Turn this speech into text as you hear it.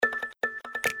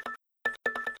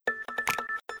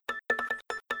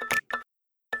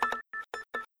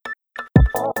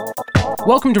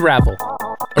Welcome to Ravel,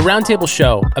 a roundtable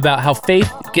show about how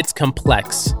faith gets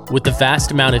complex with the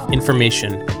vast amount of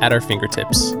information at our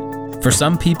fingertips. For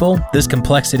some people, this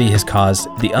complexity has caused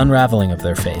the unraveling of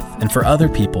their faith, and for other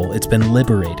people, it's been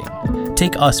liberating.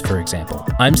 Take us, for example.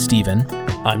 I'm Steven.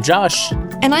 I'm Josh.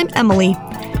 And I'm Emily.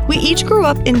 We each grew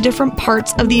up in different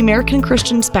parts of the American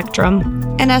Christian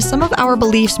spectrum, and as some of our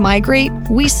beliefs migrate,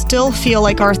 we still feel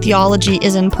like our theology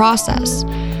is in process.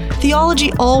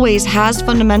 Theology always has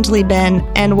fundamentally been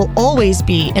and will always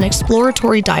be an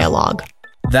exploratory dialogue.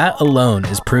 That alone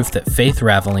is proof that faith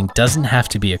raveling doesn't have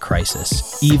to be a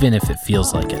crisis, even if it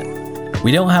feels like it.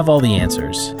 We don't have all the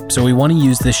answers, so we want to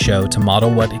use this show to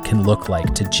model what it can look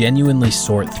like to genuinely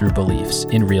sort through beliefs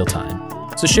in real time.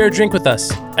 So share a drink with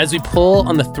us as we pull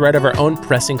on the thread of our own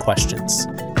pressing questions.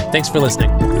 Thanks for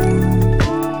listening.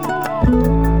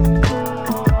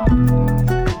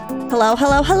 Hello,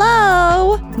 hello,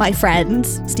 hello, my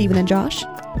friends, Steven and Josh.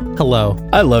 Hello.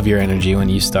 I love your energy when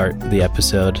you start the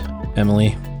episode,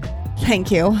 Emily.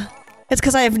 Thank you. It's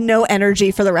because I have no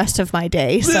energy for the rest of my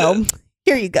day, so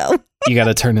here you go. You got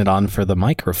to turn it on for the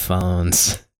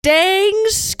microphones. Dang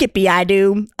Skippy, I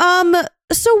do.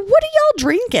 So what are y'all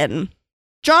drinking?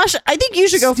 Josh, I think you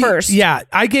should go first. Yeah,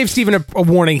 I gave Steven a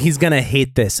warning. He's going to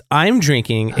hate this. I'm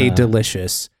drinking a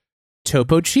delicious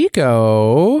Topo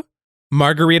Chico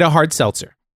margarita hard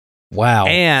seltzer. Wow.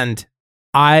 And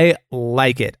I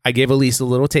like it. I gave Elise a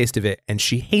little taste of it, and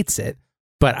she hates it,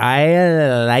 but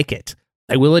I like it.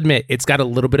 I will admit, it's got a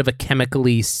little bit of a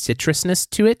chemically citrusness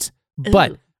to it,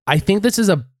 but I think this is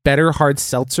a better hard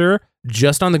seltzer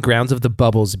just on the grounds of the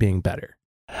bubbles being better.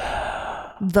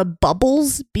 The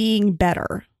bubbles being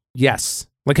better. Yes.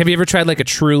 Like, have you ever tried like a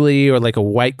Truly or like a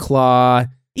White Claw?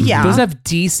 Yeah. Those have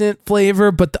decent flavor,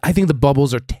 but I think the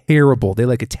bubbles are terrible. They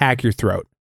like attack your throat.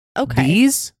 Okay.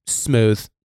 These, smooth.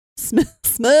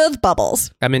 Smooth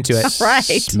bubbles. I'm into it. Right.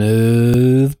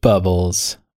 Smooth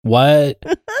bubbles. What?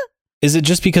 Is it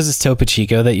just because it's Topo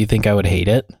Chico that you think I would hate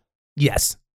it?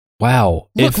 Yes. Wow.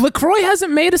 Look, LaCroix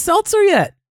hasn't made a seltzer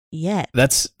yet.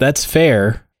 That's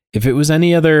fair. If it was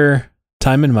any other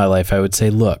time in my life, I would say,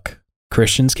 look,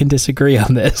 Christians can disagree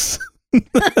on this.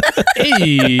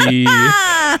 Hey.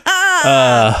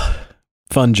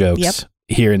 Fun jokes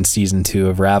here in season 2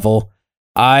 of Ravel.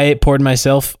 I poured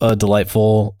myself a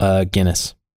delightful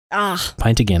Guinness.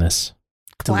 Pint of Guinness.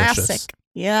 Classic. Delicious.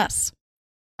 Yes.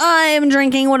 I'm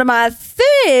drinking one of my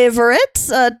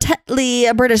favorites, a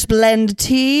Tetley British blend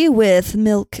tea with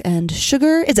milk and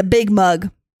sugar. It's a big mug.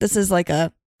 This is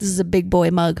a big boy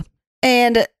mug.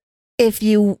 And if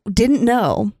you didn't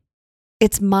know,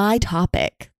 it's my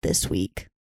topic this week.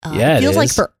 Yeah, it feels like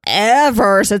is.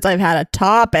 forever since I've had a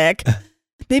topic.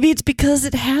 Maybe it's because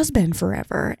it has been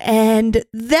forever. And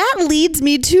that leads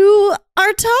me to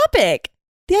our topic,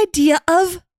 the idea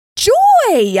of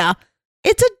joy.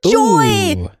 It's a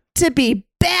joy to be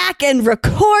back and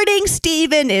recording.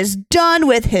 Steven is done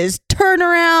with his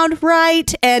turnaround,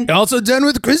 right? And Also done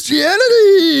with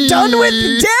Christianity. down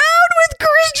with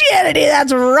Christianity.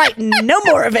 That's right. No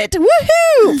more of it.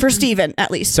 Woohoo! For Steven,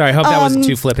 at least. Sorry, I hope that wasn't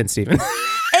too flippant, Steven.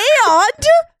 And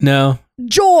No.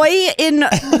 joy in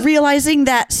realizing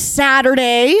that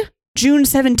Saturday, June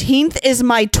 17th, is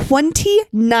my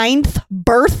 29th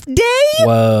birthday.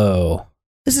 Whoa.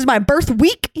 This is my birth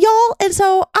week, y'all. And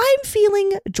so I'm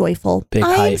feeling joyful. Big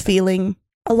I'm hype. feeling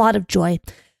a lot of joy.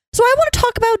 So I want to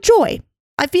talk about joy.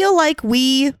 I feel like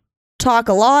we talk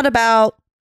a lot about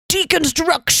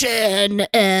deconstruction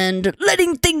and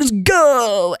letting things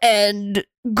go and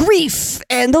grief.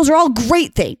 And those are all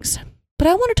great things. But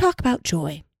I want to talk about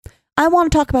joy. I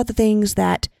want to talk about the things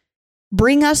that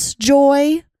bring us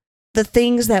joy, the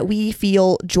things that we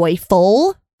feel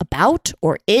joyful about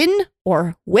or in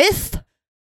or with.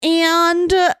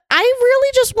 And I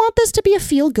really just want this to be a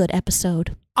feel-good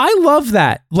episode. I love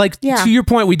that. Like, Yeah. to your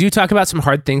point, we do talk about some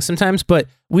hard things sometimes, but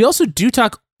we also do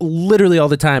talk literally all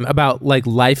the time about like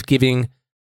life-giving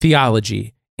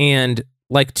theology. And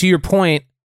like, to your point,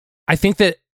 I think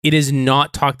that it is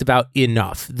not talked about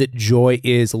enough that joy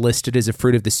is listed as a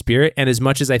fruit of the Spirit. And as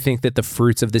much as I think that the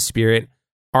fruits of the Spirit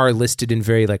are listed in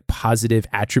very like positive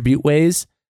attribute ways,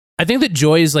 I think that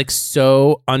joy is like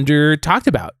so under talked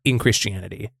about in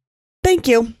Christianity. Thank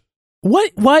you.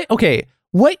 What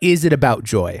is it about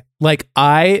joy? Like,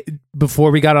 before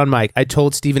we got on mic, I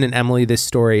told Steven and Emily this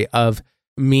story of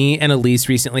me and Elise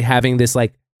recently having this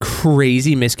like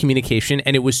crazy miscommunication,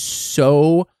 and it was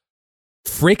so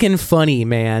freaking funny,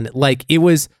 man. Like, it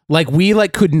was like we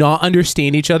like could not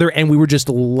understand each other, and we were just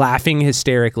laughing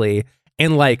hysterically.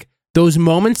 And like those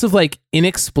moments of like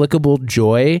inexplicable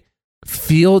joy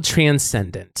feel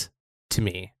transcendent to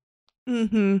me.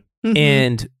 Mm-hmm. Mm-hmm.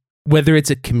 And whether it's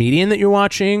a comedian that you're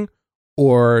watching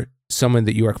or someone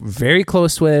that you are very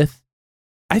close with,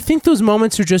 I think those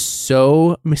moments are just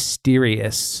so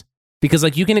mysterious because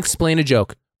like you can explain a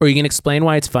joke or you can explain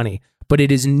why it's funny, but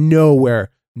it is nowhere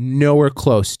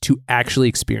close to actually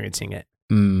experiencing it.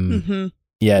 Mm-hmm.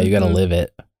 Yeah, you got to live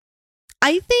it.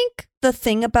 I think the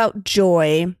thing about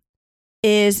joy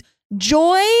is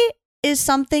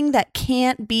something that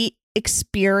can't be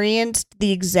experienced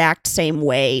the exact same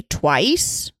way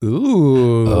twice.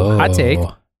 Ooh, hot take.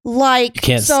 Like, You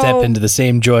can't step into the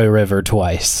same joy river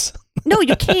twice. No,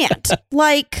 you can't.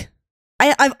 Like,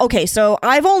 so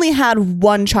I've only had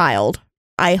one child.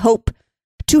 I hope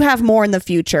to have more in the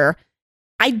future.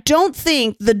 I don't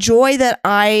think the joy that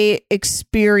I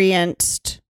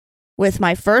experienced with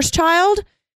my first child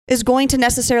is going to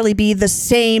necessarily be the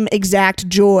same exact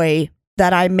joy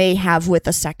that I may have with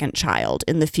a second child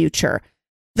in the future.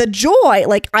 The joy,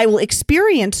 like I will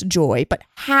experience joy, but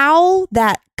how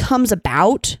that comes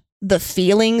about, the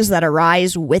feelings that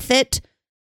arise with it,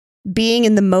 being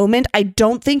in the moment, I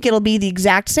don't think it'll be the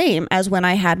exact same as when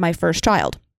I had my first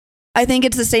child. I think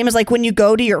it's the same as like when you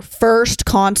go to your first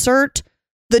concert,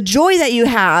 the joy that you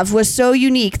have was so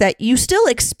unique that you still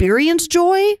experience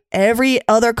joy every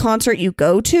other concert you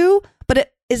go to, but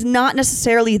it is not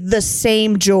necessarily the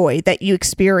same joy that you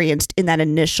experienced in that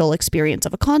initial experience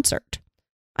of a concert.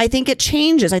 I think it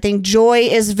changes. I think joy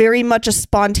is very much a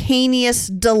spontaneous,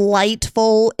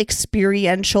 delightful,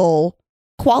 experiential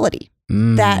quality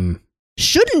that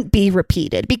shouldn't be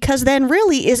repeated because then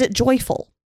really is it joyful?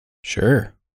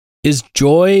 Sure. Is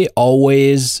joy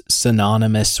always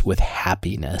synonymous with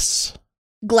happiness?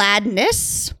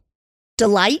 Gladness,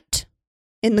 delight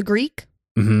in the Greek.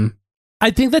 Mm-hmm.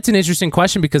 I think that's an interesting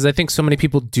question because I think so many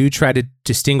people do try to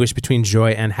distinguish between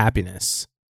joy and happiness.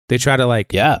 They try to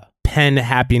like pen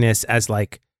happiness as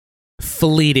like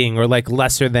fleeting or like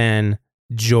lesser than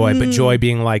joy, but joy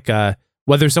being like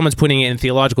whether someone's putting it in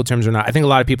theological terms or not. I think a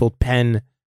lot of people pen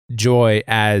joy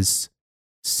as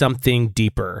something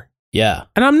deeper. Yeah.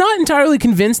 And I'm not entirely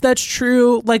convinced that's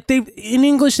true. Like in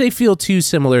English, they feel too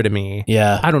similar to me.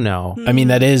 Yeah. I don't know. I mean,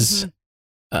 that is,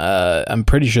 I'm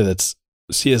pretty sure that's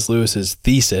C.S. Lewis's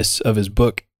thesis of his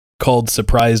book called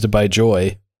Surprised by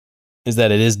Joy, is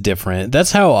that it is different.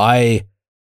 That's how I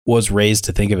was raised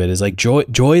to think of it, is like joy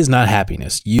is not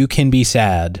happiness. You can be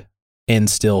sad and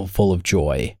still full of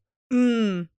joy.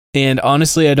 And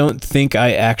honestly, I don't think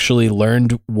I actually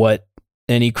learned what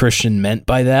any Christian meant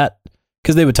by that.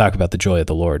 Because they would talk about the joy of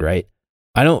the Lord, right?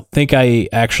 I don't think I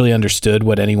actually understood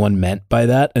what anyone meant by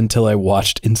that until I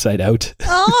watched Inside Out.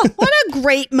 Oh, what a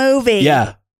great movie.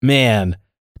 Yeah, man.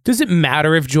 Does it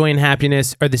matter if joy and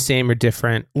happiness are the same or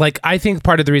different? Like, I think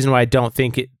part of the reason why I don't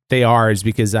think they are is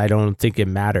because I don't think it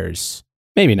matters.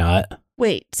 Maybe not.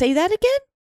 Wait, say that again?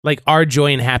 Like, are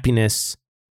joy and happiness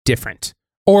different?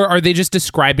 Or are they just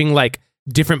describing like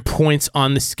different points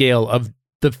on the scale of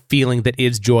the feeling that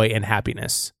is joy and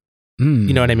happiness?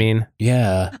 You know what I mean?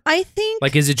 Yeah. I think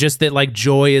like, is it just that like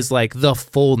joy is like the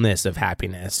fullness of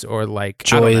happiness, or like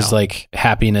joy is like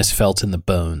happiness felt in the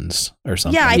bones or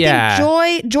something? Yeah,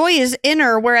 I think joy is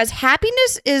inner, whereas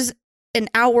happiness is an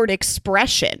outward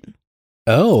expression.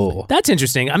 Oh, that's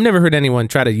interesting. I've never heard anyone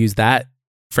try to use that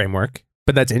framework,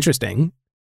 but that's interesting.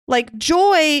 Like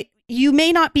joy, you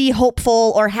may not be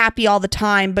hopeful or happy all the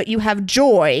time, but you have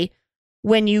joy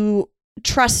when you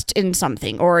trust in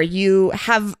something or you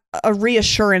have a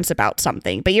reassurance about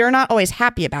something, but you're not always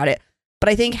happy about it. But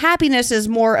I think happiness is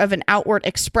more of an outward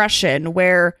expression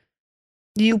where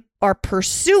you are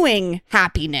pursuing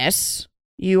happiness.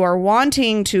 You are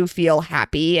wanting to feel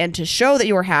happy and to show that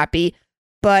you are happy,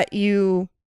 but you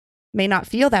may not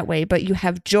feel that way, but you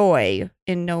have joy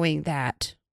in knowing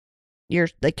that you're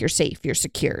safe, you're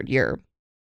secured, you're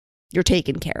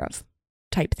taken care of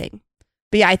type thing.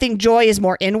 But yeah, I think joy is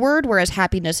more inward, whereas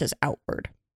happiness is outward.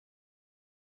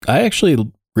 I actually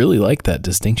really like that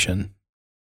distinction.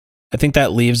 I think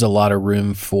that leaves a lot of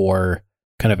room for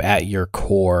kind of at your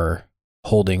core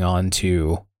holding on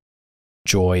to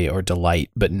joy or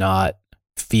delight, but not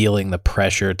feeling the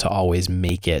pressure to always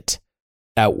make it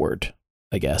outward,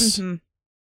 I guess. Mm-hmm.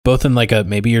 Both in like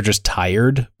maybe you're just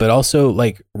tired, but also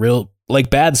like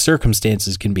bad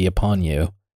circumstances can be upon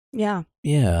you. Yeah.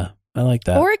 Yeah. I like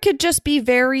that. Or it could just be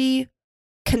very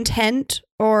content,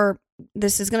 or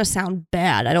this is going to sound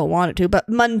bad, I don't want it to, but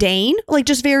mundane, like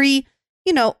just very,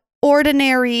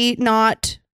 ordinary,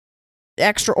 not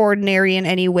extraordinary in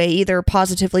any way, either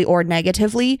positively or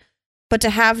negatively, but to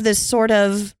have this sort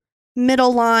of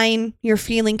middle line, you're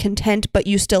feeling content, but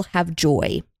you still have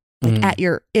joy. Like at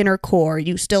your inner core,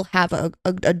 you still have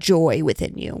a joy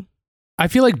within you. I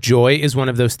feel like joy is one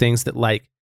of those things that like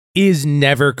is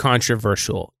never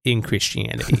controversial in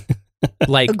Christianity.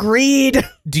 Like, Agreed.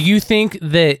 do you think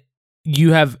that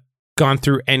you have gone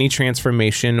through any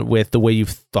transformation with the way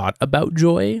you've thought about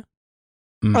joy?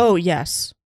 Oh,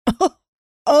 yes.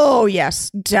 Oh, yes,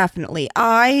 definitely.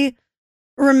 I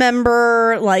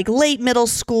remember like late middle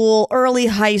school, early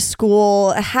high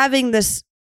school, having this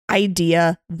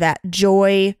idea that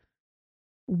joy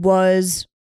was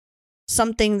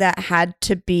something that had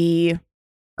to be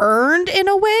earned in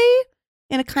a way,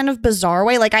 in a kind of bizarre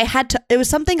way. Like it was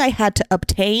something I had to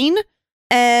obtain.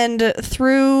 And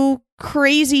through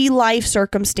crazy life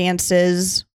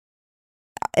circumstances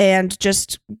and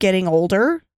just getting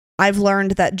older, I've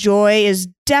learned that joy is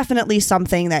definitely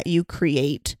something that you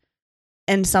create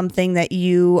and something that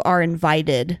you are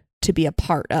invited to be a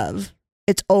part of.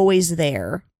 It's always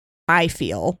there. I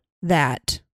feel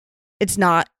that it's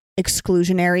not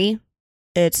exclusionary.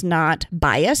 It's not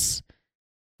bias.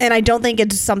 And I don't think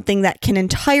it's something that can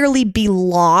entirely be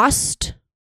lost.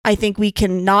 I think we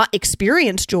can not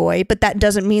experience joy, but that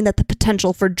doesn't mean that the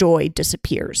potential for joy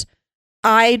disappears.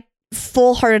 I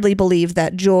full-heartedly believe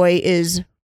that joy is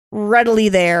readily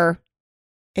there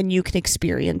and you can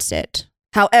experience it.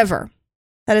 However,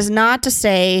 that is not to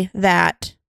say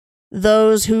that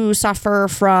those who suffer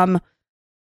from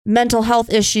mental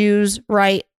health issues,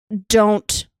 right,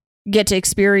 don't get to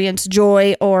experience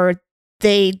joy, or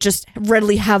they just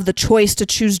readily have the choice to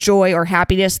choose joy or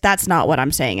happiness. That's not what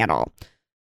I'm saying at all.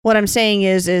 What I'm saying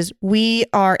is we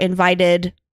are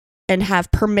invited and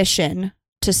have permission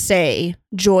to say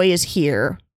joy is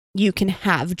here. You can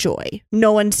have joy.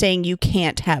 No one's saying you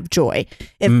can't have joy.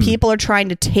 If people are trying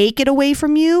to take it away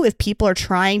from you, if people are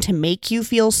trying to make you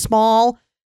feel small,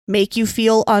 make you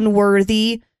feel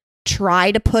unworthy,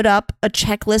 try to put up a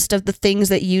checklist of the things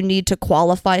that you need to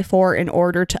qualify for in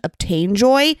order to obtain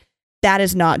joy, that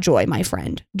is not joy, my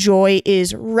friend. Joy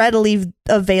is readily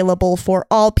available for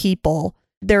all people.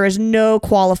 There is no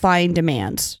qualifying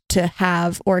demands to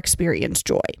have or experience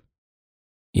joy.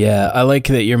 Yeah, I like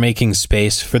that you're making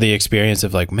space for the experience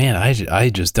of like, man, I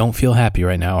just don't feel happy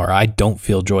right now, or I don't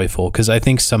feel joyful, because I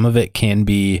think some of it can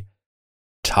be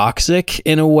toxic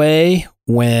in a way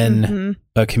when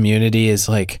a community is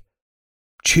like,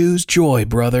 choose joy,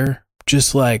 brother.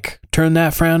 Just like turn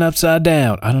that frown upside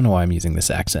down. I don't know why I'm using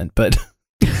this accent, but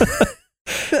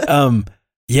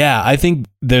yeah, I think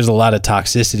there's a lot of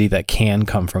toxicity that can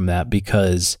come from that,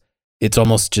 because it's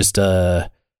almost just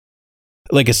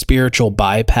like a spiritual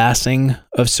bypassing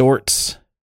of sorts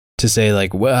to say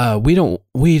like, well, we don't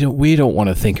want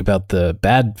to think about the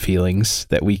bad feelings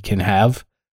that we can have.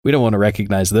 We don't want to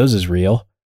recognize those as real.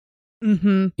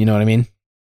 Mm-hmm. You know what I mean?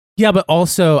 Yeah, but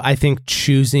also I think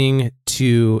choosing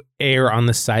to err on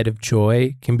the side of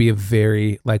joy can be a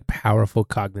very like powerful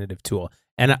cognitive tool.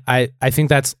 And I think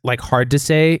that's like hard to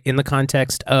say in the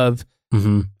context of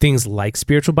things like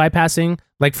spiritual bypassing.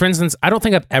 Like, for instance, I don't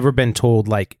think I've ever been told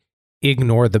like,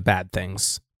 ignore the bad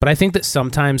things. But I think that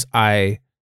sometimes I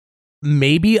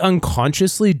maybe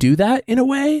unconsciously do that in a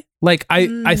way. Like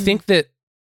I think that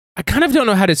I kind of don't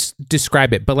know how to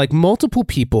describe it, but like multiple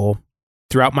people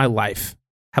throughout my life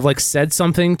have like said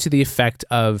something to the effect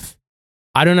of,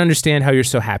 I don't understand how you're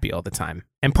so happy all the time.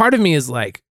 And part of me is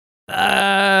like,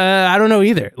 I don't know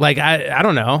either. Like, I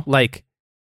don't know. Like,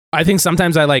 I think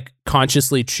sometimes I like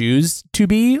consciously choose to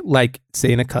be like,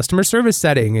 say in a customer service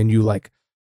setting, and you like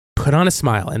put on a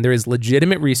smile, and there is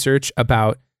legitimate research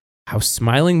about how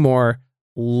smiling more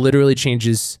literally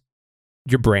changes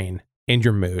your brain and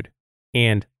your mood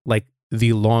and like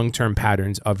the long-term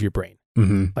patterns of your brain.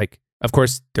 Like, of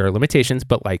course there are limitations,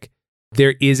 but like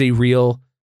there is a real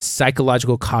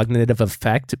psychological cognitive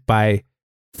effect by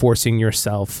forcing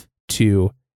yourself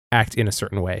to act in a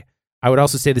certain way. I would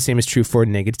also say the same is true for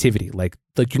negativity. Like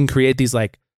you can create these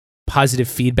like positive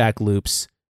feedback loops,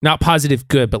 not positive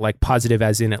good, but like positive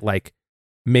as in it like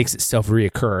makes itself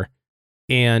reoccur.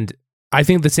 And I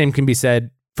think the same can be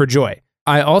said for joy.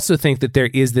 I also think that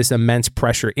there is this immense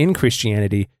pressure in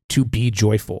Christianity to be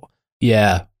joyful.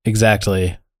 Yeah,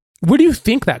 exactly. Where do you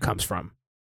think that comes from?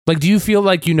 Like, do you feel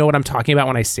like you know what I'm talking about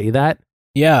when I say that?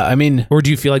 Yeah, I mean... Or do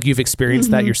you feel like you've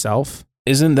experienced that yourself?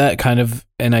 Isn't that kind of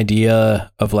an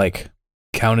idea of like,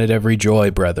 count it every joy,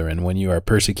 brethren, when you are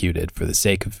persecuted for the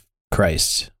sake of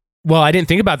Christ? Well, I didn't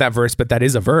think about that verse, but that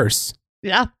is a verse.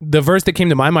 Yeah. The verse that came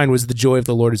to my mind was the joy of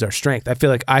the Lord is our strength. I feel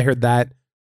like I heard that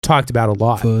talked about a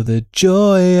lot. For the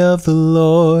joy of the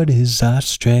Lord is our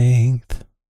strength.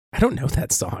 I don't know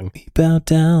that song. We bow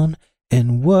down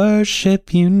and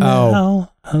worship you now. Oh,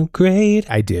 how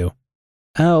great. I do.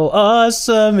 How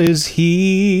awesome is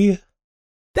he.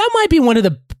 That might be one of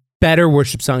the better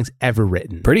worship songs ever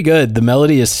written. Pretty good. The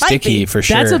melody is Might sticky be. for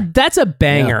sure. That's a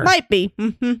banger. Might be.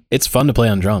 Mm-hmm. It's fun to play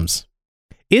on drums.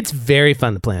 It's very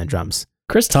fun to play on drums.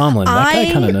 Chris Tomlin, that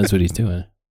guy kind of knows what he's doing.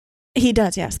 He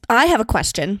does, yes. I have a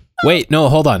question. Wait, no,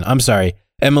 hold on. I'm sorry.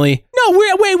 Emily. No,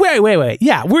 wait.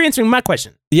 Yeah, we're answering my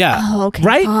question. Yeah. Oh, okay.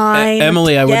 Right? Fine.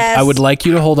 Emily, I Yes. would like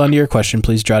you to hold on to your question.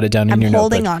 Please jot it down in I'm your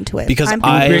notebook. holding on to it. Because I'm It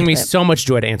would bring me holding it. so much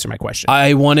joy to answer my question.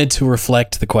 I wanted to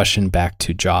reflect the question back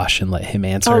to Josh and let him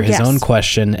answer Oh, his yes. own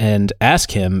question and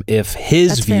ask him if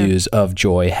his That's fair. views of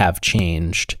joy have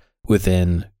changed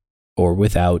within or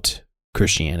without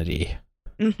Christianity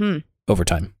Mm-hmm. over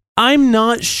time. I'm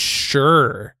not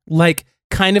sure. Like,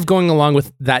 kind of going along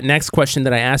with that next question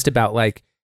that I asked about, like,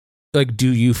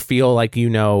 do you feel like you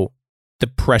know the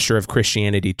pressure of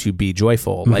Christianity to be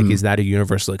joyful? Like, Mhm. is that a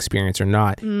universal experience or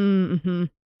not? Mm-hmm.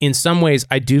 In some ways,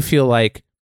 I do feel like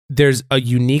there's a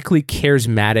uniquely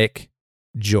charismatic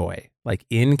joy, like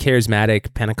in charismatic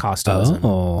Pentecostalism.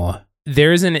 Oh.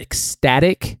 There is an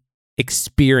ecstatic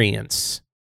experience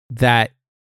that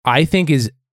I think is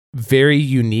very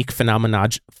unique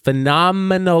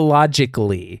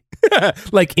phenomenologically.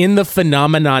 Like in the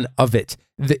phenomenon of it,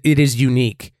 it is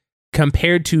unique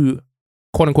compared to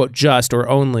quote unquote just or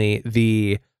only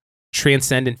the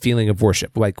transcendent feeling of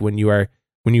worship. Like when you are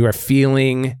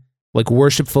feeling like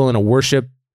worshipful in a worship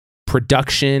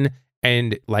production,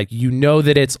 and like you know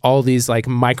that it's all these like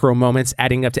micro moments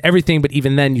adding up to everything, but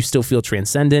even then you still feel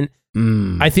transcendent.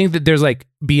 I think that there's like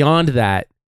beyond that,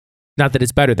 not that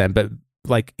it's better than, but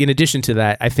like in addition to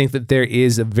that, I think that there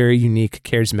is a very unique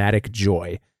charismatic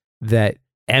joy that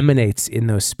emanates in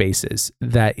those spaces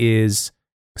that is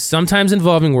sometimes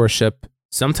involving worship,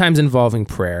 sometimes involving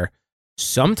prayer,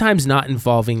 sometimes not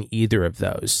involving either of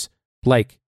those.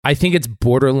 Like, I think it's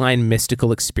borderline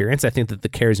mystical experience. I think that the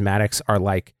charismatics are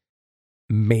like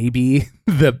maybe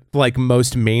the like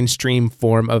most mainstream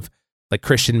form of like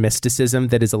Christian mysticism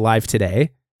that is alive today,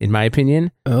 in my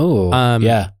opinion. Oh,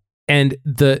 yeah. And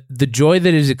the joy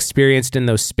that is experienced in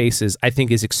those spaces, I think,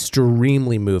 is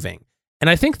extremely moving. And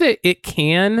I think that it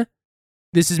can,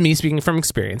 this is me speaking from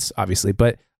experience, obviously,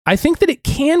 but I think that it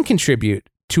can contribute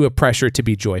to a pressure to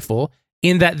be joyful,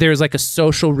 in that there's like a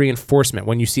social reinforcement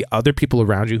when you see other people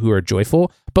around you who are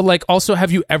joyful. But like, also,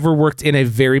 have you ever worked in a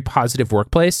very positive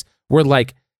workplace where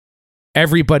like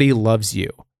everybody loves you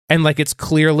and like it's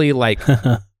clearly like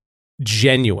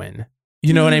genuine?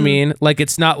 You know what I mean? Like,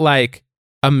 it's not like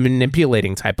a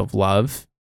manipulating type of love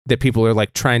that people are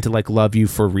like trying to like love you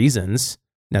for reasons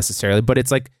necessarily, but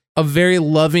it's like a very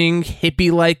loving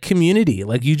hippie like community.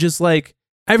 Like, you just like,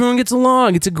 everyone gets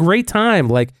along. It's a great time.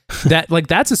 Like that, like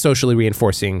that's a socially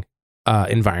reinforcing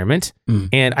environment.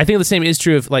 And I think the same is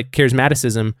true of like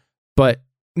charismaticism, but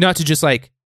not to just like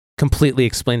completely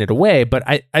explain it away. But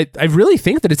I really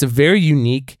think that it's a very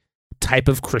unique type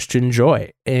of Christian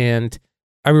joy. And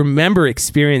I remember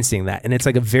experiencing that, and it's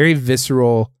like a very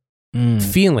visceral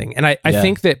feeling. And I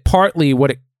think that partly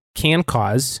what it can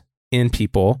cause in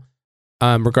people,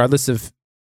 regardless of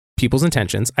people's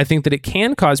intentions, I think that it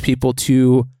can cause people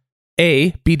to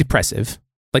be depressive,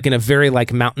 like in a very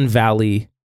like mountain valley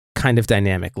kind of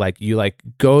dynamic. Like you like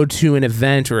go to an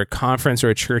event or a conference or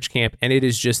a church camp, and it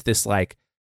is just this like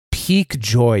peak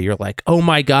joy. You're like, oh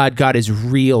my God, God is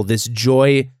real. This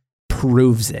joy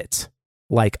proves it.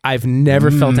 Like, I've never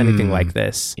felt anything like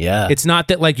this. Yeah. It's not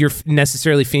that like you're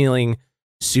necessarily feeling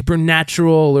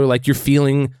supernatural or like you're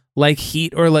feeling like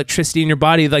heat or electricity in your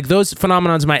body. Like, those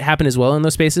phenomenons might happen as well in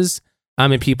those spaces,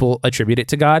 and people attribute it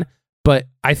to God. But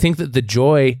I think that the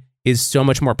joy is so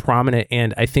much more prominent,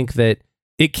 and I think that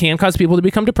it can cause people to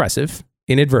become depressive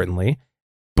inadvertently.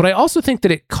 But I also think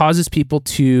that it causes people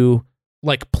to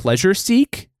like pleasure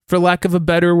seek, for lack of a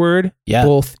better word,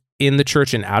 both in the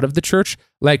church and out of the church.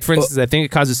 Like, for instance, I think it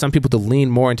causes some people to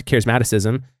lean more into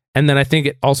charismaticism. And then I think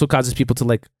it also causes people to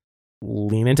like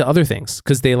lean into other things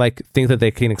because they like think that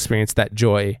they can experience that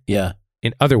joy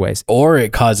in other ways. Or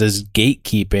it causes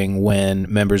gatekeeping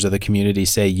when members of the community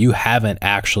say you haven't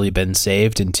actually been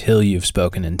saved until you've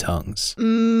spoken in tongues.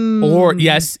 Or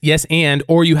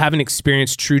or you haven't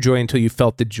experienced true joy until you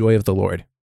felt the joy of the Lord.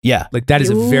 Yeah. Like, that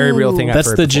is a very real thing I've heard That's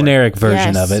the before. generic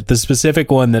version of it. The specific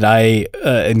one that I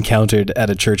encountered at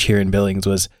a church here in Billings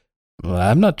was, well,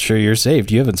 I'm not sure you're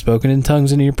saved. You haven't spoken in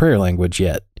tongues in your prayer language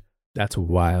yet. That's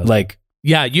wild. Like,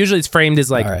 yeah, usually it's framed as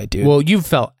like, all right, dude. well, you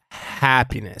felt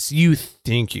happiness. You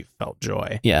think you felt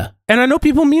joy. Yeah. And I know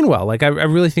people mean well. Like, I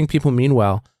really think people mean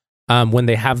well when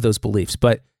they have those beliefs.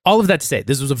 But all of that to say,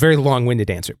 this was a very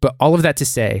long-winded answer, but all of that to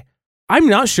say, I'm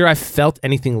not sure I've felt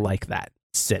anything like that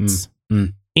since.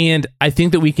 And I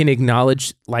think that we can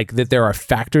acknowledge like that there are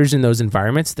factors in those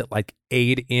environments that like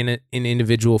aid in an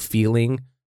individual feeling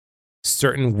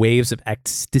certain waves of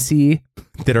ecstasy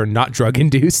that are not drug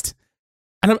induced.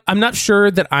 And I'm not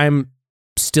sure that I'm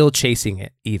still chasing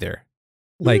it either.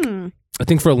 Like, I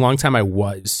think for a long time I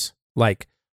was like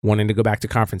wanting to go back to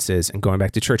conferences and going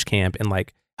back to church camp and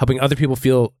like helping other people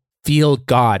feel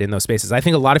God in those spaces. I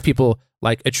think a lot of people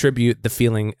like attribute the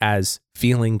feeling as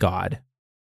feeling God.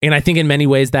 And I think in many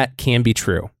ways that can be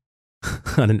true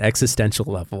on an existential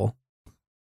level.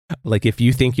 Like if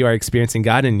you think you are experiencing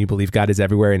God and you believe God is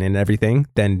everywhere and in everything,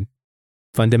 then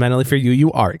fundamentally for you,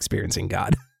 you are experiencing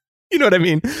God. You know what I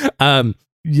mean?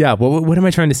 Yeah. What am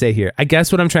I trying to say here? I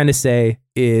guess what I'm trying to say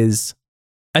is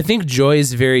I think joy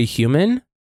is very human.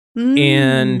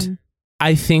 And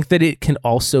I think that it can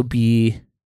also be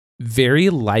very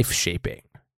life shaping.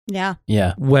 Yeah.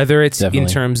 Yeah. Whether it's Definitely. in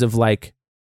terms of like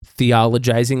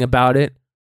theologizing about it,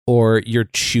 or you're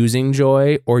choosing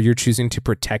joy, or you're choosing to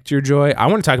protect your joy. I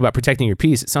want to talk about protecting your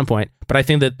peace at some point, but I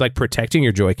think that like protecting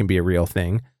your joy can be a real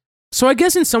thing. So I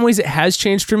guess in some ways it has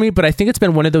changed for me, but I think it's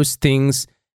been one of those things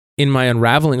in my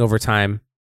unraveling over time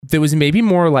that was maybe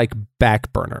more like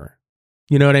back burner.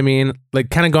 You know what I mean? Like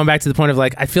kind of going back to the point of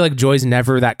like, I feel like joy is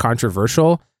never that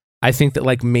controversial. I think that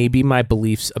like maybe my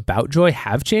beliefs about joy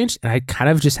have changed and I kind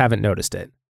of just haven't noticed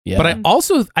it. Yeah.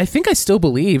 But I think I still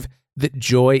believe that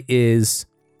joy is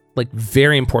like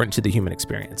very important to the human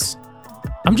experience.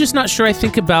 I'm just not sure I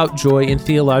think about joy in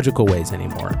theological ways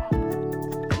anymore.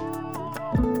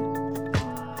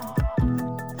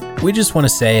 We just want to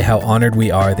say how honored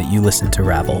we are that you listen to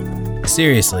Ravel.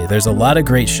 Seriously, there's a lot of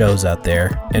great shows out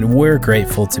there, and we're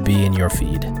grateful to be in your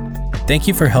feed. Thank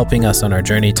you for helping us on our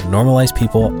journey to normalize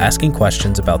people asking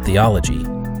questions about theology.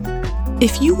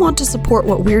 If you want to support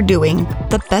what we're doing,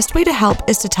 the best way to help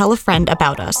is to tell a friend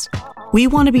about us. We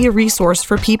want to be a resource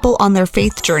for people on their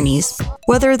faith journeys,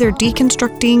 whether they're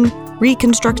deconstructing,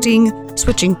 reconstructing,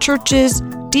 switching churches,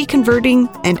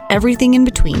 deconverting, and everything in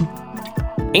between.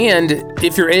 And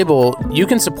if you're able, you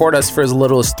can support us for as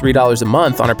little as $3 a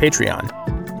month on our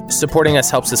Patreon. Supporting us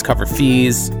helps us cover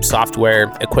fees, software,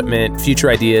 equipment, future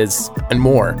ideas, and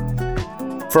more.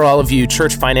 For all of you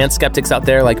church finance skeptics out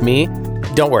there like me,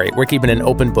 don't worry, we're keeping an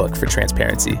open book for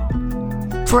transparency.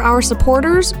 For our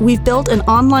supporters, we've built an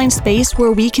online space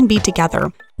where we can be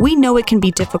together. We know it can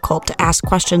be difficult to ask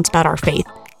questions about our faith,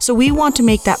 so we want to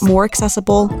make that more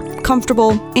accessible,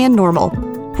 comfortable, and normal.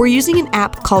 We're using an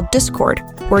app called Discord,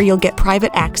 where you'll get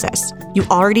private access. You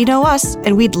already know us,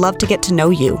 and we'd love to get to know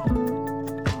you.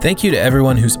 Thank you to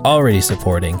everyone who's already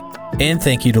supporting, and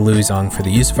thank you to Louis Zong for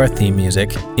the use of our theme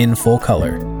music in full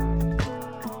color.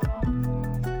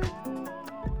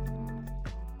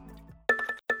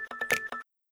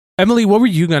 Emily, what were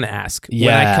you going to ask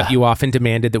when I Yeah. cut you off and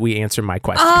demanded that we answer my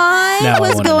question? Now I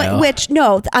was wanna going,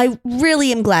 know. I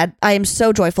really am glad. I am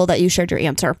so joyful that you shared your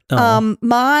answer. Oh.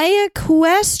 My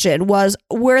question was,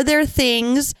 were there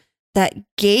things that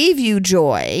gave you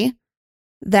joy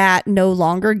that no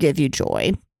longer give you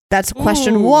joy? That's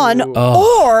question one.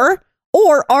 Oh.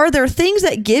 Or are there things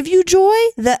that give you joy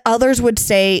that others would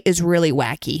say is really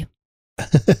wacky?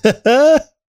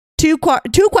 Two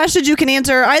questions you can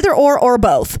answer, either or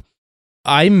both.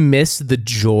 I miss the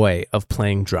joy of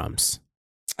playing drums.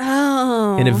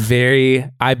 Oh.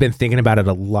 I've been thinking about it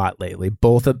a lot lately,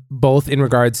 both in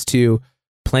regards to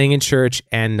playing in church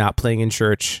and not playing in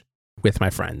church with my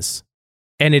friends.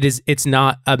 And it's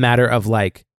not a matter of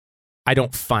like, I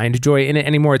don't find joy in it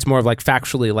anymore. It's more of like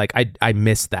factually, like I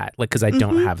miss that, like, cause I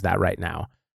don't have that right now.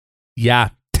 Yeah.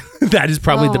 That is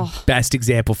probably the best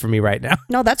example for me right now.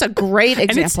 No, that's a great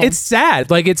example. And it's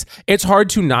sad. Like it's hard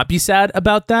to not be sad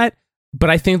about that. But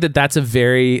I think that that's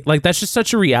that's just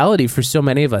such a reality for so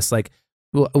many of us. Like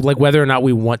whether or not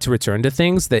we want to return to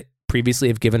things that previously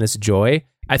have given us joy,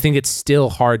 I think it's still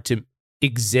hard to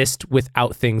exist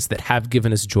without things that have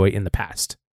given us joy in the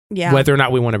past. Yeah. Whether or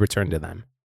not we want to return to them,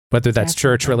 whether that's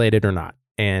church related or not.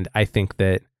 And I think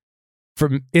that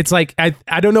it's like,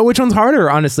 I don't know which one's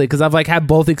harder, honestly, because I've like had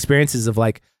both experiences of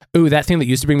like, ooh, that thing that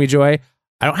used to bring me joy,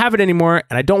 I don't have it anymore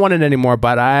and I don't want it anymore,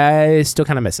 but I still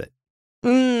kind of miss it.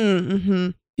 Mm-hmm.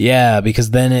 Yeah, because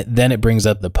then it brings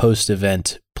up the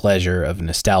post-event pleasure of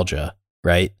nostalgia,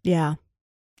 right? Yeah.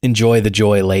 Enjoy the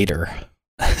joy later.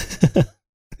 This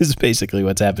is basically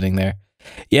what's happening there.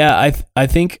 Yeah, I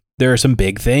think there are some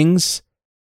big things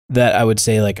that I would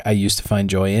say like I used to find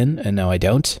joy in and now I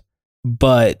don't.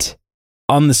 But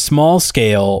on the small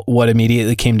scale, what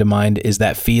immediately came to mind is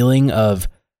that feeling of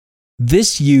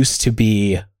this used to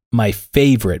be my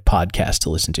favorite podcast to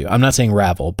listen to. I'm not saying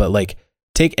Ravel, but like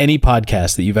take any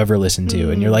podcast that you've ever listened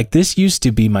to and you're like, this used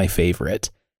to be my favorite.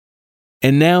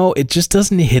 And now it just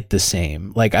doesn't hit the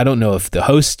same. Like, I don't know if the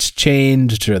hosts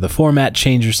changed or the format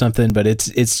changed or something, but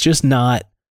it's just not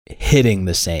hitting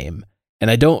the same.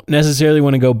 And I don't necessarily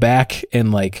want to go back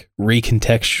and like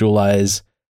recontextualize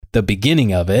the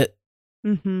beginning of it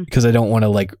because I don't want to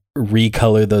like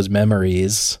recolor those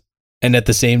memories. And at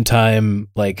the same time,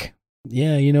 like,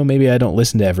 yeah, you know, maybe I don't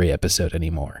listen to every episode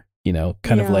anymore, you know,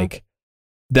 kind of like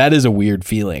that is a weird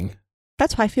feeling.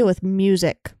 That's how I feel with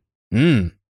music.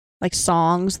 Like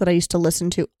songs that I used to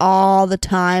listen to all the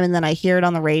time, and then I hear it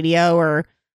on the radio, or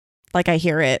like I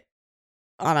hear it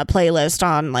on a playlist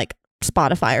on like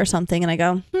Spotify or something, and I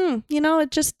go, you know, it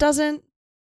just doesn't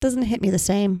hit me the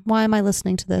same. Why am I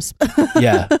listening to this?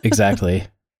 Yeah, exactly.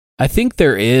 I think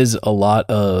there is a lot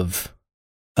of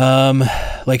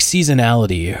like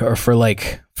seasonality, or for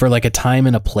like a time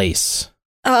and a place.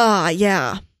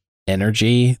 Yeah.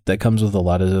 Energy that comes with a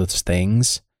lot of those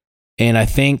things. And I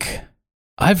think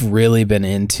I've really been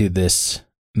into this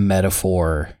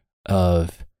metaphor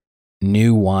of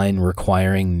new wine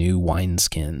requiring new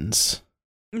wineskins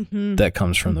that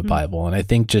comes from the Bible. And I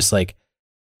think just like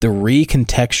the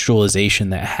recontextualization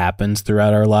that happens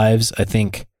throughout our lives, I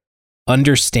think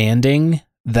understanding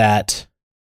that,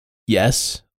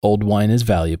 yes, old wine is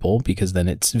valuable because then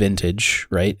it's vintage,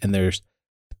 right? And there's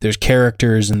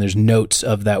characters and there's notes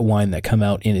of that wine that come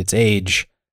out in its age.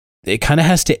 It kind of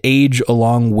has to age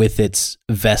along with its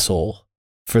vessel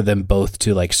for them both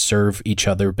to like serve each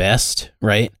other best,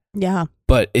 right? Yeah.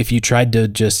 But if you try to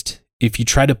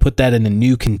put that in a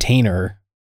new container,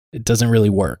 it doesn't really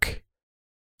work.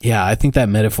 Yeah, I think that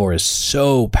metaphor is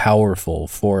so powerful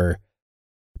for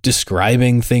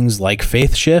describing things like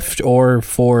Faith Shift, or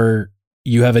for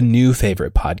you have a new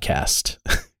favorite podcast,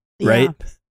 right? Yeah.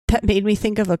 That made me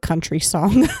think of a country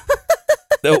song.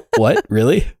 Oh, what?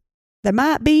 Really? There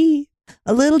might be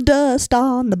a little dust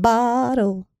on the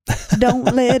bottle. Don't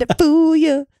let it fool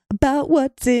you about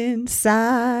what's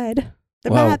inside.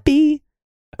 There might be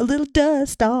a little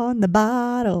dust on the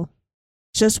bottle.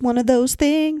 Just one of those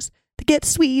things that gets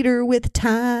sweeter with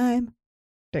time.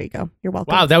 There you go. You're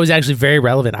welcome. Wow, that was actually very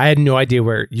relevant. I had no idea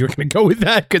where you were going to go with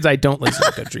that because I don't listen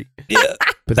to country. Yeah.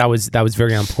 But that was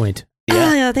very on point.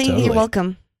 Yeah, thank you. totally. You're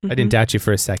welcome. I didn't doubt you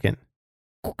for a second.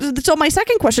 So my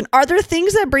second question, are there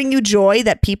things that bring you joy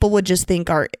that people would just think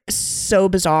are so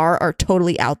bizarre, are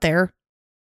totally out there?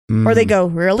 Or they go,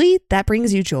 really? That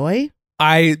brings you joy?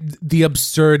 The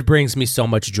absurd brings me so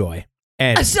much joy.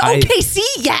 And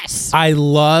yes. I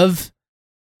love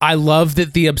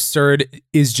that the absurd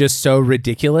is just so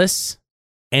ridiculous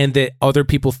and that other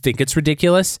people think it's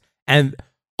ridiculous. And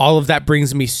all of that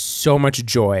brings me so much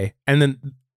joy. And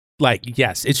then, like,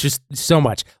 yes, it's just so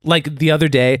much. Like the other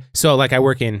day, so like I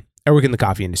work in the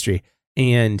coffee industry,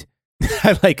 and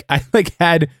I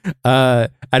had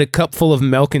a cup full of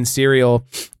milk and cereal,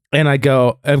 and I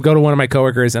go to one of my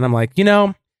coworkers, and I'm like, you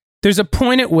know, there's a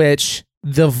point at which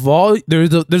there's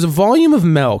a volume of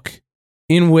milk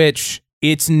in which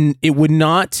it would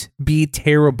not be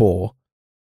terrible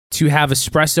to have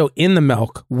espresso in the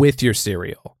milk with your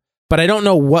cereal. But I don't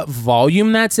know what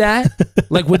volume that's at.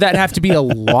 Like, would that have to be a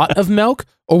lot of milk,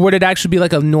 or would it actually be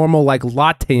like a normal like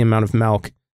latte amount of milk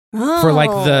for like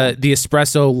the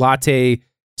espresso latte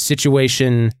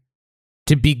situation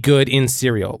to be good in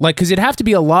cereal? Like, because it'd have to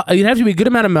be a good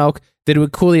amount of milk that it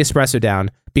would cool the espresso down,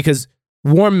 because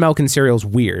warm milk in cereal is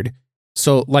weird.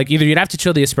 So like either you'd have to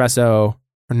chill the espresso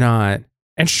or not.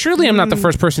 And surely I'm not the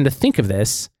first person to think of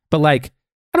this, but like,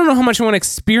 I don't know how much I want to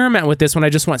experiment with this when I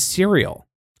just want cereal.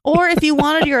 Or if you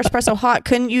wanted your espresso hot,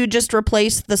 couldn't you just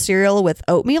replace the cereal with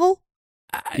oatmeal?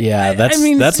 Yeah,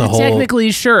 that's a whole,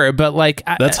 technically sure, but like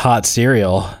that's hot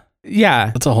cereal. Yeah,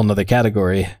 that's a whole nother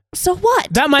category. So what?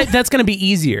 That's going to be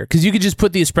easier because you could just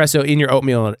put the espresso in your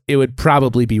oatmeal and it would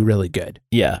probably be really good.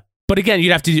 Yeah. But again,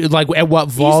 you'd have to do, like, at what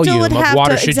volume of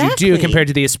water should you do compared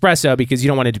to the espresso, because you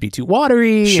don't want it to be too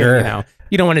watery. Sure. And,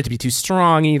 you don't want it to be too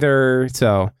strong either.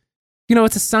 So,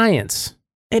 it's a science.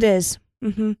 It is.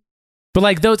 Mm-hmm. But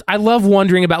like I love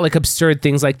wondering about like absurd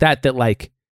things like that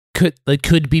like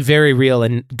could be very real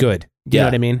and good. You know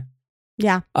what I mean?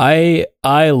 Yeah. I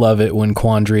love it when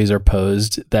quandaries are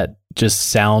posed that just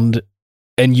sound,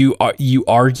 and you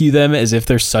argue them as if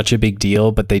they're such a big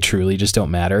deal, but they truly just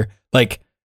don't matter. Like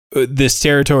this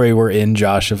territory we're in,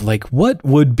 Josh, of like, what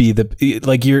would be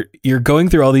like you're going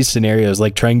through all these scenarios,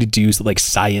 like trying to do like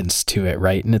science to it,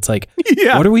 right? And it's like,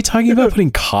 what are we talking about?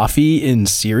 Putting coffee in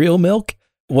cereal milk?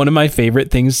 One of my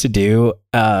favorite things to do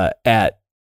at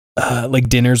like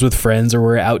dinners with friends or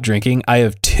we're out drinking, I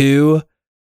have two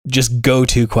just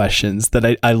go-to questions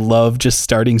that I love just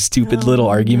starting stupid little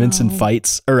arguments and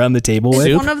fights around the table with.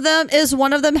 Is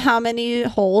one of them how many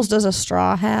holes does a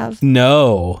straw have?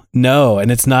 No.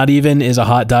 And it's not even, is a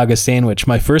hot dog a sandwich?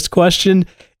 My first question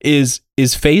is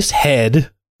face head?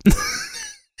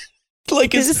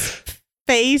 Like, Is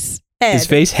face head? is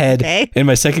face head? Okay. And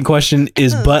my second question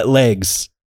is butt legs.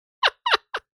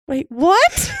 Wait,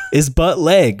 what? Is butt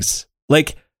legs?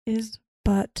 Like, Is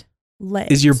butt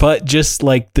legs? is your butt just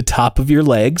like the top of your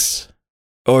legs?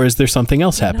 Or is there something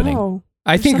else happening? No.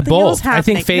 I There's think something else both. I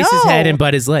think happening. face is head No. and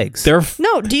butt is legs. There are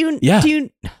No, do you? Yeah. Do you?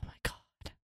 Oh my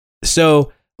god.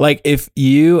 So, like, if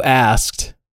you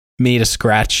asked me to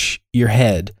scratch your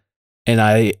head and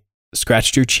I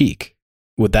scratched your cheek,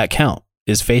 would that count?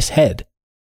 Is face head?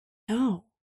 No.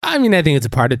 I mean, I think it's a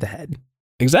part of the head,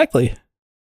 Exactly.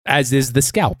 as is the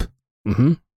scalp.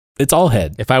 Mm-hmm. It's all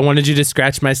head. If I wanted you to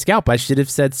scratch my scalp, I should have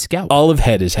said scalp. All of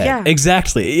head is head. Yeah.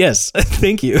 Exactly. Yes.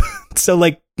 Thank you. So,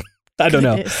 like, I don't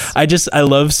know. Goodness. I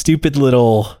love stupid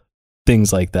little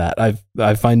things like that.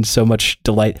 I find so much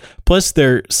delight. Plus,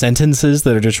 they're sentences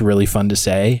that are just really fun to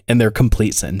say, and they're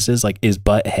complete sentences. Like, is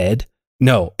butt head?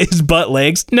 No. Is butt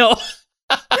legs? No.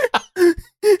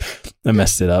 I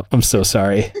messed it up. I'm so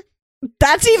sorry.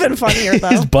 That's even funnier though.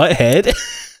 Is butt head?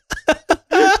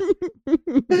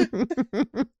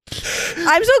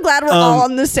 I'm so glad we're all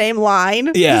on the same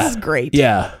line. yeah. This is great.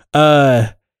 Yeah.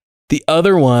 The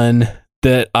other one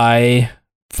that I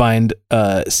find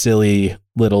silly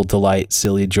little delight,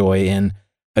 silly joy in,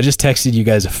 I just texted you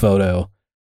guys a photo.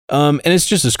 And it's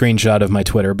just a screenshot of my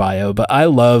Twitter bio, but I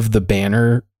love the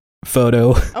banner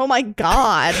photo. Oh my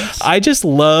god. I just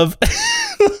love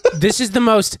This is the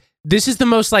most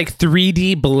like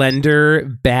 3D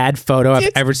Blender bad photo I've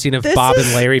ever seen of this Bob is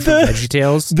and Larry from the-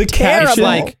 VeggieTales. the caption.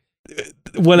 Like,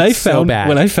 when I It's so found bad.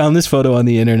 when I found this photo on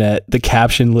the internet, the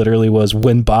caption literally was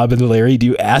 "When Bob and Larry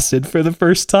do acid for the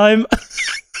first time."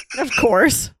 Of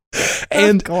course.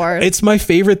 And of course. it's my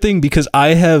favorite thing because I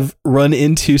have run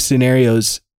into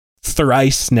scenarios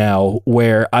thrice now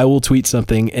where I will tweet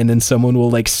something and then someone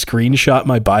will like screenshot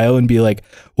my bio and be like,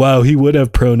 wow, he would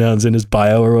have pronouns in his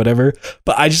bio or whatever.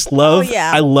 But I just love,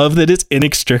 yeah. I love that it's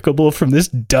inextricable from this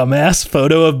dumbass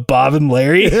photo of Bob and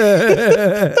Larry.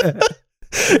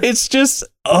 It's just,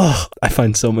 oh, I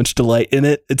find so much delight in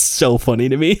it. It's so funny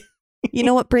to me. You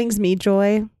know what brings me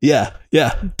joy? Yeah.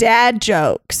 Dad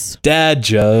jokes. Dad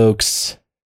jokes.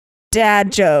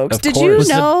 Dad jokes. Of Did course.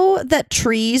 you know that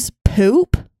trees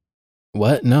poop?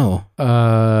 What? No.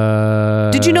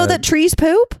 Did you know that trees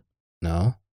poop?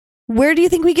 No. Where do you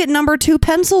think we get number 2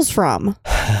 pencils from?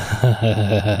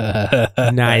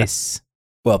 nice.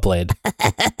 Well played.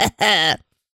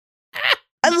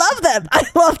 I love them. I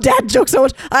love dad jokes so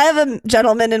much. I have a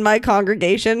gentleman in my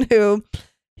congregation who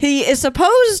he is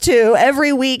supposed to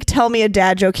every week tell me a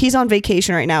dad joke. He's on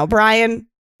vacation right now. Brian,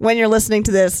 when you're listening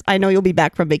to this, I know you'll be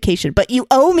back from vacation, but you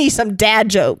owe me some dad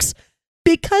jokes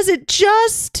because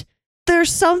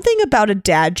there's something about a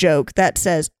dad joke that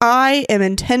says, I am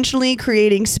intentionally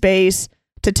creating space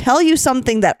to tell you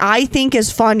something that I think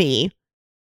is funny,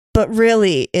 but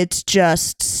really it's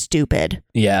just stupid.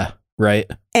 Yeah. Right.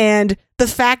 And the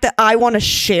fact that I want to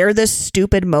share this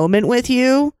stupid moment with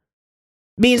you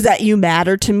means that you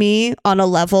matter to me on a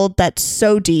level that's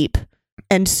so deep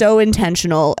and so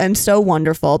intentional and so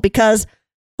wonderful. Because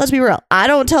let's be real, I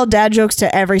don't tell dad jokes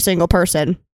to every single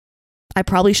person. I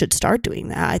probably should start doing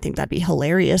that. I think that'd be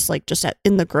hilarious. Like just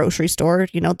in the grocery store,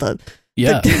 you know,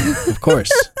 Yeah. Of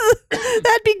course.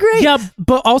 that'd be great. Yeah,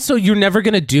 but also you're never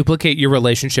going to duplicate your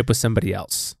relationship with somebody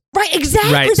else. Right.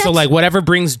 Exactly. Right. So That's- like whatever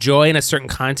brings joy in a certain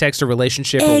context or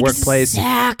relationship or workplace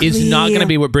is not going to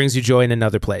be what brings you joy in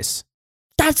another place.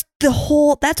 that's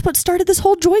what started this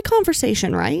whole joy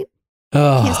conversation, right?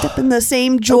 Oh, Can't step in the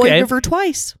same joy Okay. river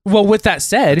twice. Well, with that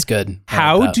said, it's good. I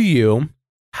how like that. do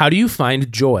you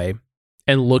find joy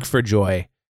and look for joy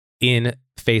in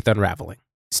Faith Unraveling?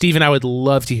 Stephen, I would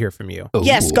love to hear from you. Ooh.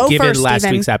 Yes, go Given first, last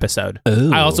Stephen. week's episode.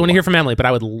 Ooh. I also want to hear from Emily, but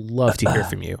I would love to hear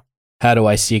from you. How do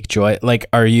I seek joy? Like,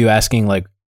 are you asking like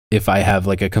if I have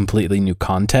like a completely new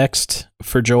context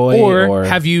for joy, Or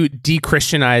have you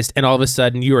de-Christianized and all of a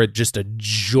sudden you are just a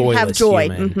joyless Have joy.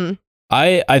 human? Mhm.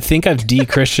 I think I've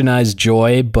de-Christianized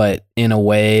joy, but in a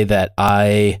way that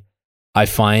I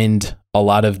find a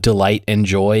lot of delight and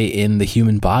joy in the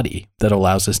human body that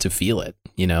allows us to feel it.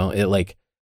 You know, it like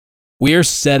we are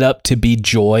set up to be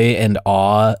joy and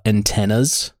awe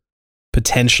antennas.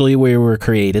 Potentially we were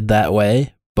created that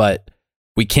way, but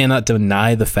we cannot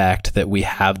deny the fact that we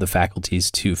have the faculties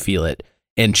to feel it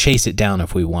and chase it down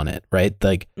if we want it, right?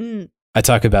 Like Mm. I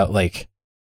talk about like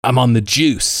I'm on the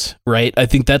juice, right? I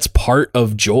think that's part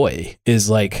of joy, is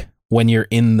like when you're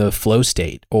in the flow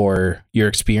state, or you're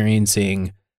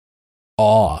experiencing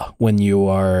awe when you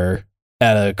are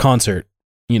at a concert,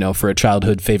 you know, for a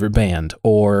childhood favorite band,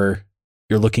 or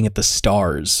you're looking at the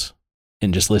stars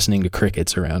and just listening to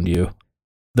crickets around you.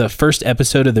 The first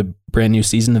episode of the brand new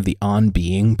season of the On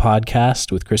Being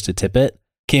podcast with Krista Tippett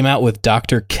came out with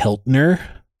Dr. Keltner.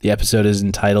 The episode is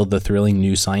entitled The Thrilling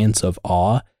New Science of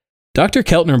Awe. Dr.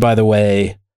 Keltner, by the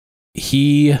way,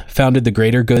 he founded the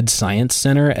Greater Good Science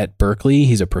Center at Berkeley.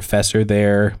 He's a professor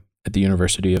there at the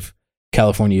University of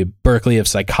California, Berkeley, of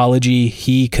psychology.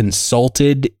 He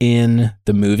consulted in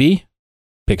the movie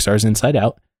Pixar's Inside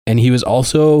Out, and he was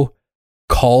also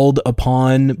called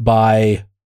upon by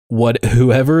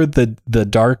whoever the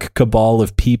dark cabal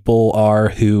of people are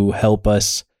who help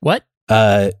us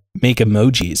make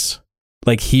emojis.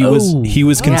 Like he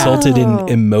was consulted in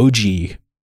emoji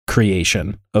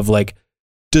creation, of like,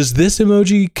 does this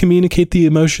emoji communicate the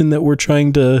emotion that we're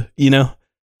trying to, you know?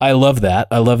 I love that.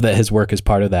 I love that his work is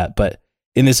part of that. But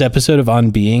in this episode of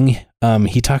On Being,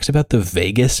 he talks about the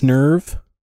vagus nerve,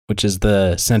 which is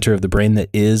the center of the brain that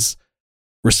is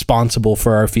responsible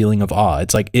for our feeling of awe.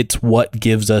 It's like, it's what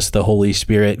gives us the Holy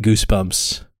Spirit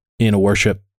goosebumps in a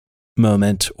worship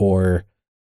moment, or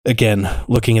again,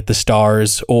 looking at the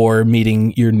stars, or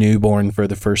meeting your newborn for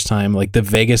the first time. Like, the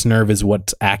vagus nerve is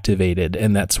what's activated,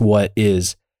 and that's what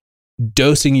is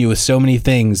dosing you with so many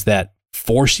things that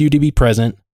force you to be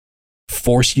present,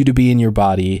 force you to be in your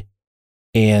body,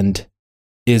 and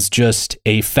is just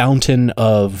a fountain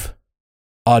of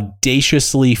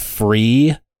audaciously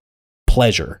free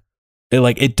pleasure.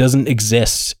 It doesn't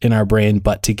exist in our brain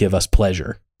but to give us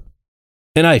pleasure.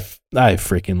 And I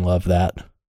freaking love that.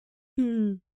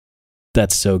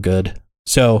 That's so good.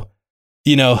 So,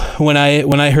 you know, when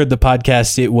I heard the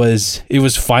podcast, it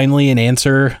was finally an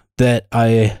answer that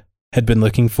I had been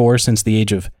looking for since the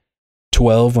age of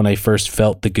 12, when I first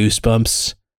felt the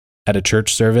goosebumps at a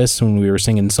church service when we were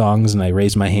singing songs, and I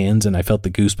raised my hands and I felt the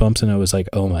goosebumps, and I was like,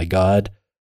 oh my God,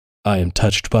 I am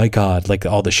touched by God. Like,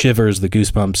 all the shivers, the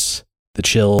goosebumps, the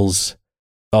chills,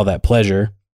 all that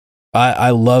pleasure. I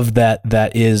love that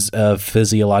is a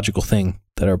physiological thing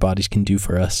that our bodies can do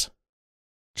for us.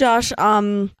 Josh,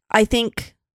 I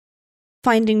think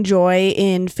finding joy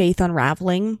in Faith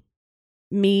Unraveling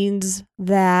means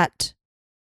that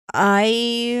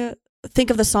I think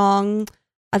of the song,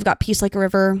 I've got peace like a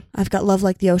river, I've got love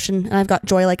like the ocean, and I've got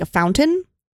joy like a fountain.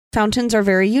 Fountains are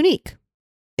very unique.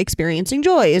 Experiencing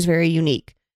joy is very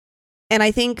unique. And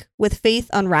I think with Faith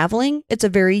Unraveling, it's a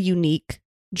very unique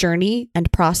journey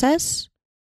and process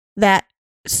that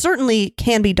certainly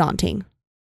can be daunting,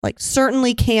 like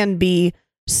certainly can be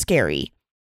scary.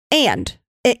 And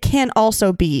it can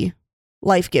also be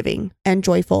life-giving and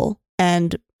joyful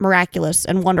and miraculous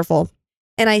and wonderful.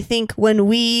 And I think when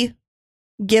we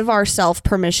give ourselves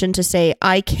permission to say,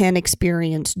 I can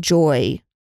experience joy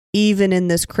even in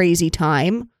this crazy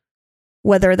time,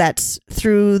 whether that's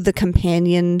through the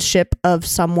companionship of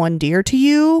someone dear to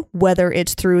you, whether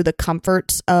it's through the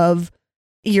comforts of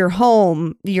your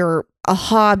home, a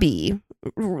hobby,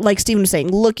 like Stephen was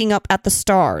saying, looking up at the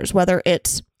stars, whether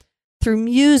it's through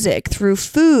music, through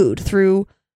food, through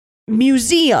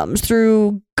museums,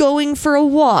 through going for a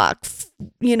walk,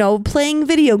 playing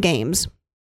video games.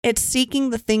 It's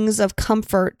seeking the things of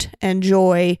comfort and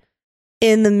joy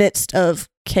in the midst of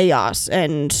chaos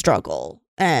and struggle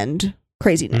and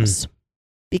craziness.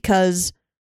 Because,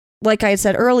 like I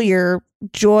said earlier,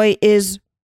 joy is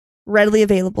readily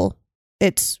available.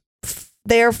 It's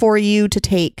there for you to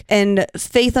take. And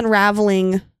Faith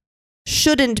Unraveling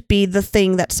shouldn't be the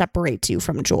thing that separates you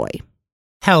from joy.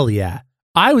 Hell yeah.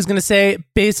 I was going to say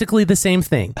basically the same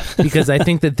thing, because I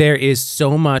think that there is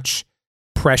so much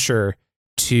pressure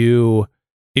to,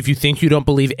 if you think you don't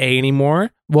believe A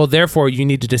anymore, well, therefore you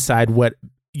need to decide what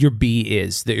your B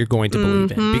is that you're going to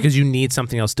believe in, because you need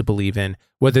something else to believe in,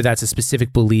 whether that's a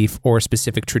specific belief or a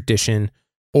specific tradition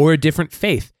or a different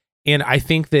faith. And I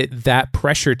think that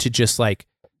pressure to just like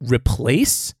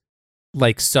replace,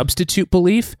 like substitute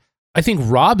belief, I think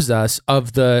robs us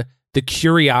of the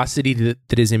curiosity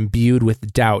that is imbued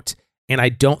with doubt. And I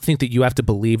don't think that you have to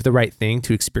believe the right thing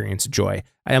to experience joy.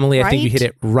 Emily, I think you hit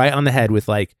it right on the head with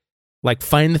like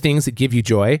find the things that give you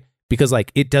joy, because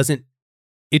like it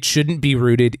shouldn't be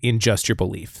rooted in just your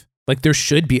belief. Like, there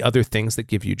should be other things that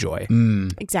give you joy.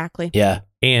 Exactly. Yeah.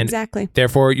 And exactly.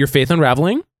 Therefore, your Faith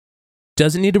Unraveling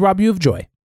doesn't need to rob you of joy.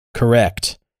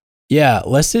 Correct. Yeah,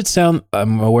 lest it sound,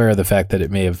 I'm aware of the fact that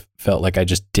it may have felt like I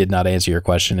just did not answer your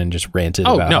question and just ranted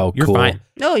about how you're cool fine.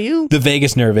 No, you. the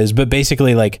vagus nerve is. But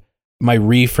basically, like, my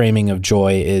reframing of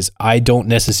joy is I don't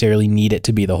necessarily need it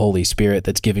to be the Holy Spirit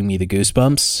that's giving me the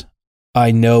goosebumps.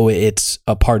 I know it's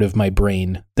a part of my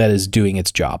brain that is doing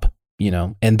its job,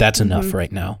 and that's enough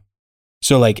right now.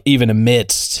 So like even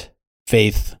amidst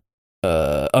faith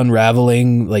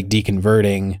unraveling, like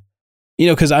deconverting,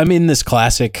 because I'm in this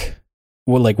classic,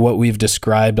 like what we've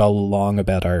described all along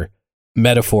about our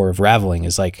metaphor of raveling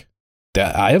is like,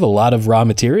 I have a lot of raw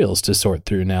materials to sort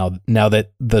through now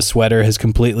that the sweater has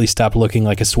completely stopped looking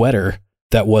like a sweater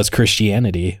that was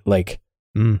Christianity. Like,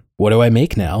 what do I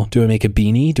make now? Do I make a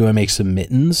beanie? Do I make some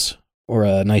mittens or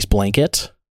a nice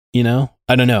blanket? I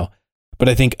don't know. But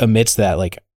I think amidst that,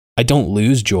 like, I don't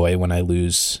lose joy when I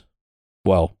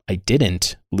I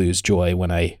didn't lose joy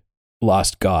when I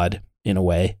lost God in a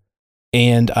way.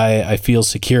 And I feel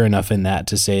secure enough in that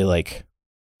to say, like,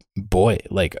 boy,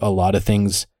 like a lot of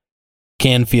things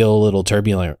can feel a little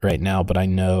turbulent right now, but I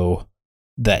know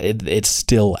that it's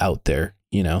still out there,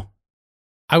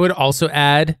 I would also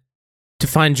add to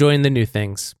find joy in the new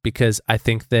things, because I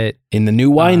think that in the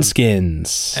new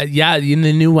wineskins. In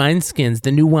the new wineskins,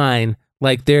 the new wine,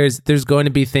 like there's going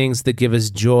to be things that give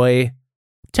us joy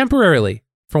temporarily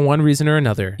for one reason or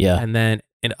another. Yeah. And then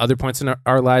in other points in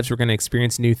our lives, we're going to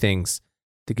experience new things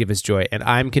that give us joy. And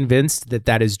I'm convinced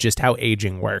that is just how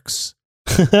aging works.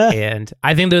 And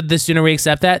I think that the sooner we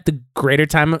accept that, the greater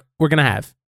time we're going to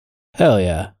have. Hell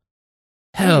yeah.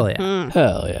 Hell yeah.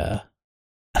 Hell yeah.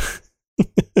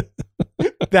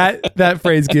 That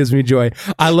phrase gives me joy.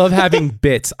 I love having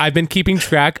bits. I've been keeping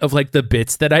track of like the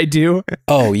bits that I do.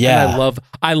 Oh yeah. And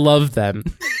I love them.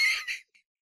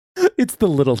 It's the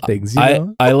little things,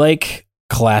 I like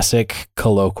classic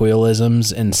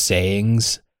colloquialisms and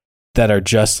sayings that are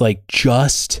just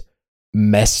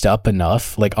messed up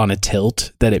enough, like on a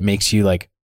tilt, that it makes you like,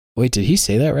 wait, did he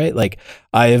say that right? Like,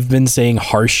 I have been saying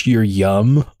harsh your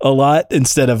yum a lot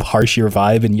instead of harsh your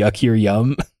vibe and yuck your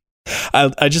yum.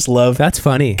 I just love that's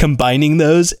funny combining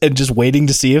those and just waiting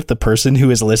to see if the person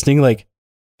who is listening, like,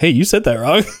 hey, you said that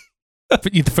wrong.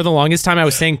 For the longest time, I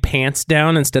was saying pants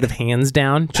down instead of hands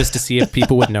down, just to see if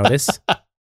people would notice.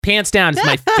 Pants down is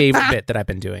my favorite bit that I've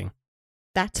been doing.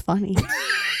 That's funny.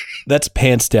 That's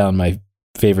pants down, my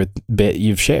favorite bit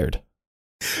you've shared.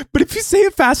 But if you say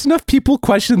it fast enough, people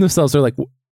question themselves. They're like,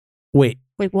 wait,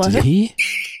 what? Did he?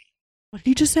 What did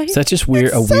you just say? Is that just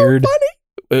weird? It's so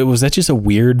funny. Was that just a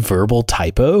weird verbal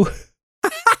typo?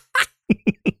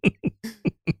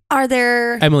 Are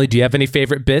there... Emily, do you have any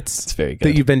favorite bits It's very good.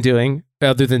 that you've been doing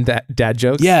other than dad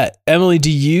jokes? Yeah. Emily,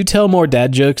 do you tell more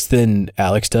dad jokes than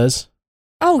Alex does?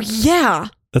 Oh, yeah.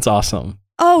 That's awesome.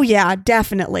 Oh, yeah,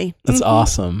 definitely. That's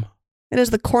awesome. It is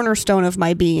the cornerstone of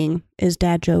my being, is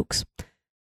dad jokes.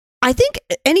 I think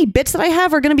any bits that I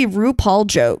have are going to be RuPaul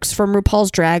jokes from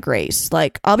RuPaul's Drag Race.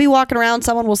 Like, I'll be walking around,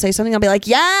 someone will say something, I'll be like,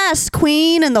 yes,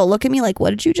 queen. And they'll look at me like, what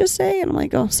did you just say? And I'm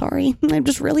like, oh, sorry. I'm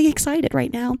just really excited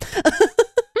right now.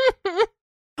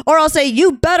 Or I'll say,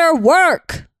 you better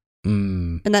work.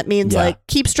 And that means like,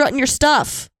 keep strutting your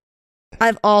stuff. I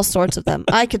have all sorts of them.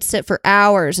 I could sit for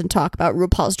hours and talk about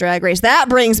RuPaul's Drag Race. That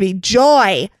brings me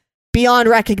joy beyond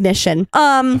recognition.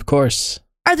 Of course.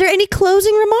 Are there any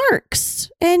closing remarks?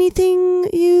 Anything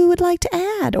you would like to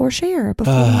add or share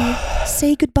before we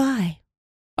say goodbye?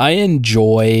 I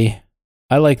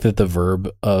like that the verb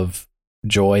of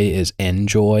joy is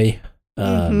enjoy.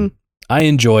 I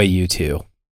enjoy you too.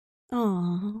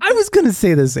 Aww. I was going to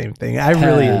say the same thing. I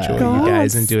really enjoy you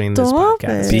guys and doing this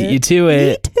podcast. Beat you to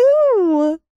it. Me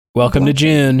too. Welcome to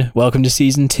June. Welcome to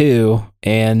season 2.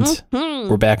 And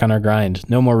we're back on our grind.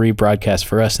 No more rebroadcast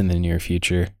for us in the near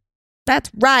future.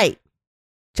 That's right.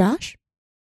 Josh?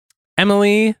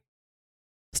 Emily?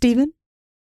 Steven?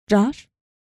 Josh?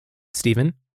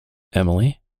 Steven?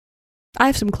 Emily? I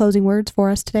have some closing words for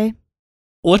us today.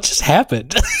 What just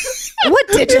happened? What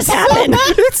did just happen?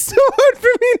 It's so hard for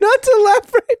me not to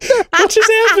laugh right now. What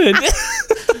just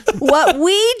happened? What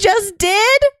we just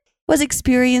did was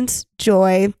experience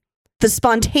joy. The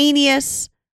spontaneous,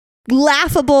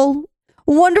 laughable,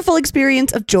 wonderful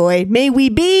experience of joy. May we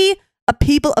be a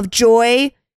people of joy.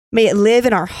 May it live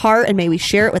in our heart and may we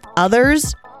share it with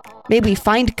others. May we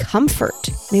find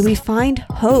comfort. May we find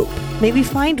hope. May we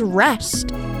find rest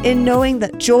in knowing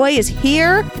that joy is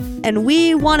here and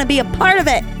we want to be a part of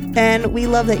it. And we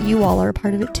love that you all are a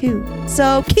part of it too.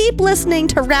 So keep listening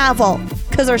to Ravel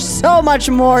because there's so much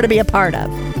more to be a part of.